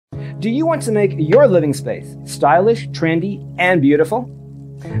Do you want to make your living space stylish, trendy, and beautiful?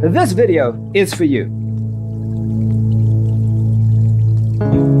 This video is for you.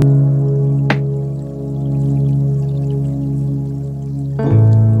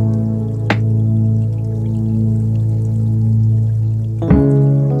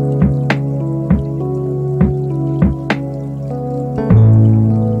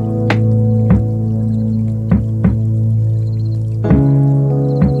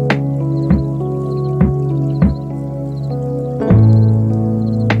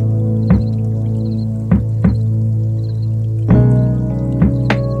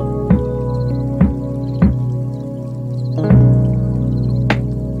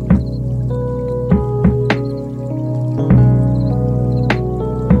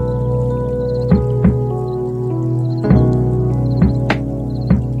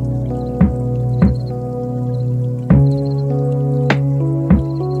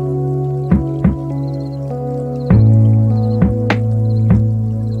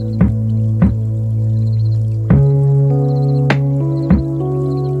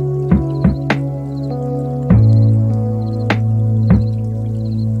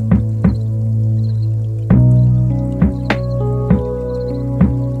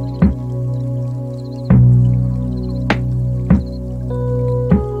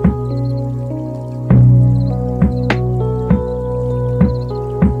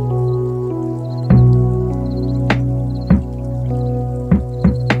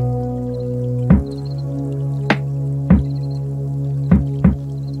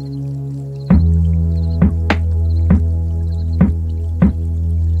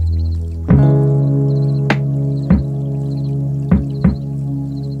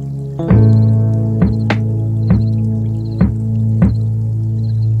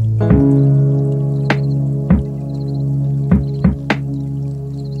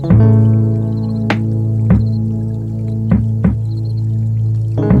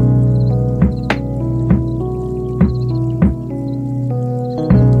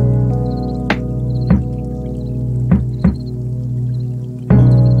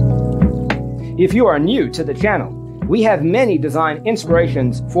 If you are new to the channel, we have many design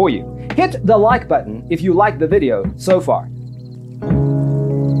inspirations for you. Hit the like button if you like the video so far.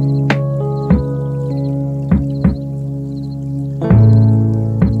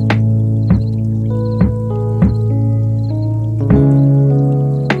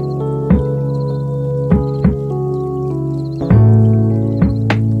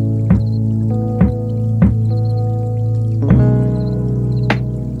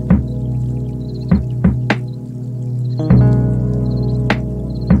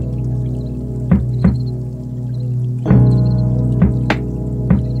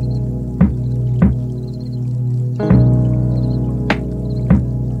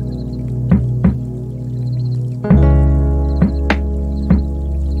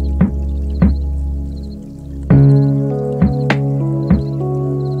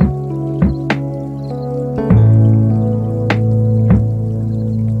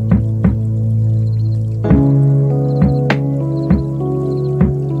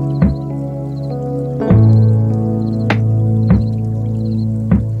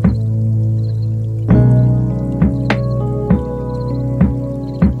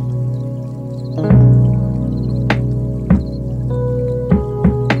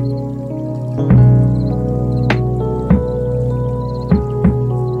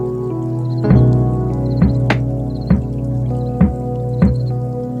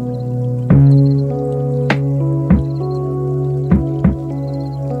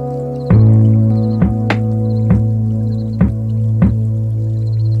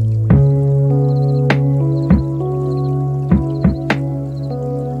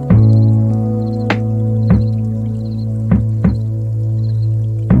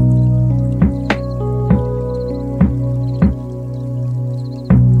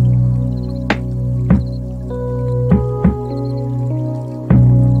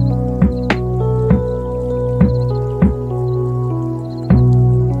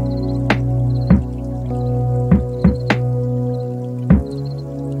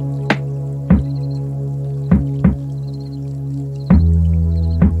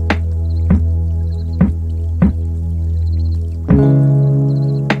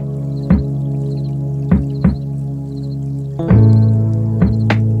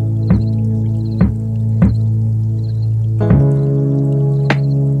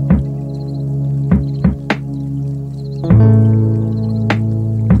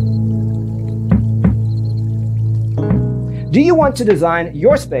 Do you want to design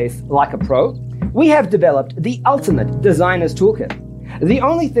your space like a pro? We have developed the ultimate designer's toolkit. The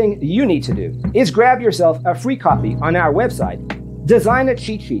only thing you need to do is grab yourself a free copy on our website,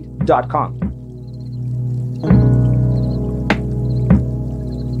 designercheatsheet.com.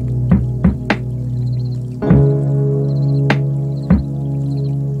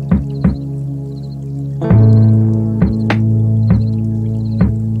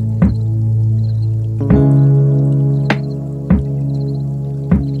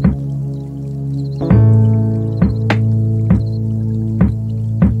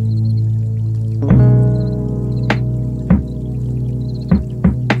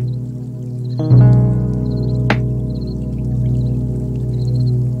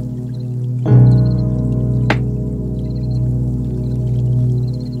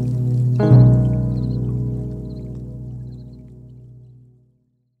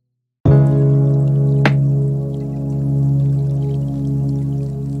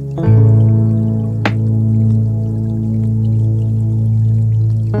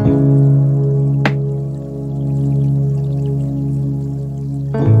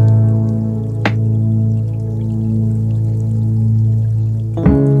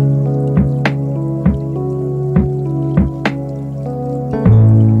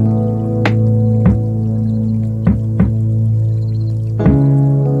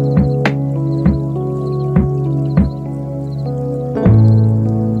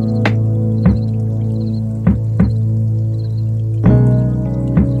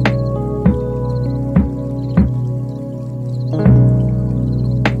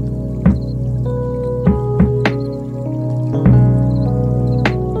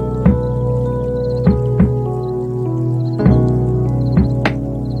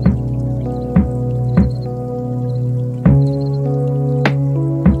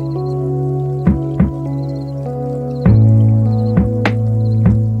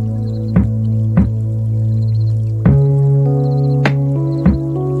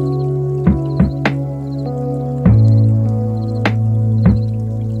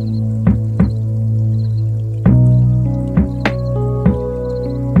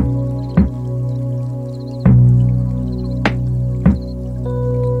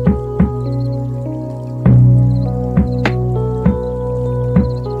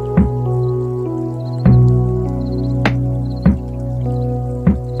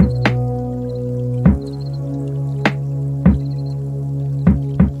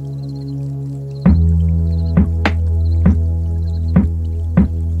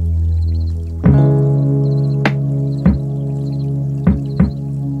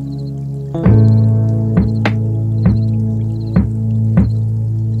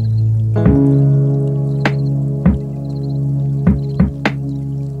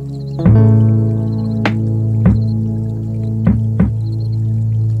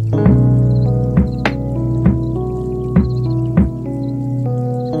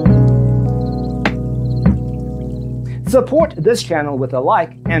 Support this channel with a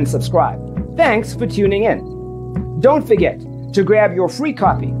like and subscribe. Thanks for tuning in. Don't forget to grab your free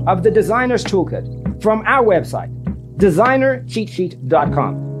copy of the Designer's Toolkit from our website,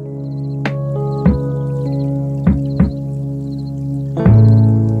 designercheatsheet.com.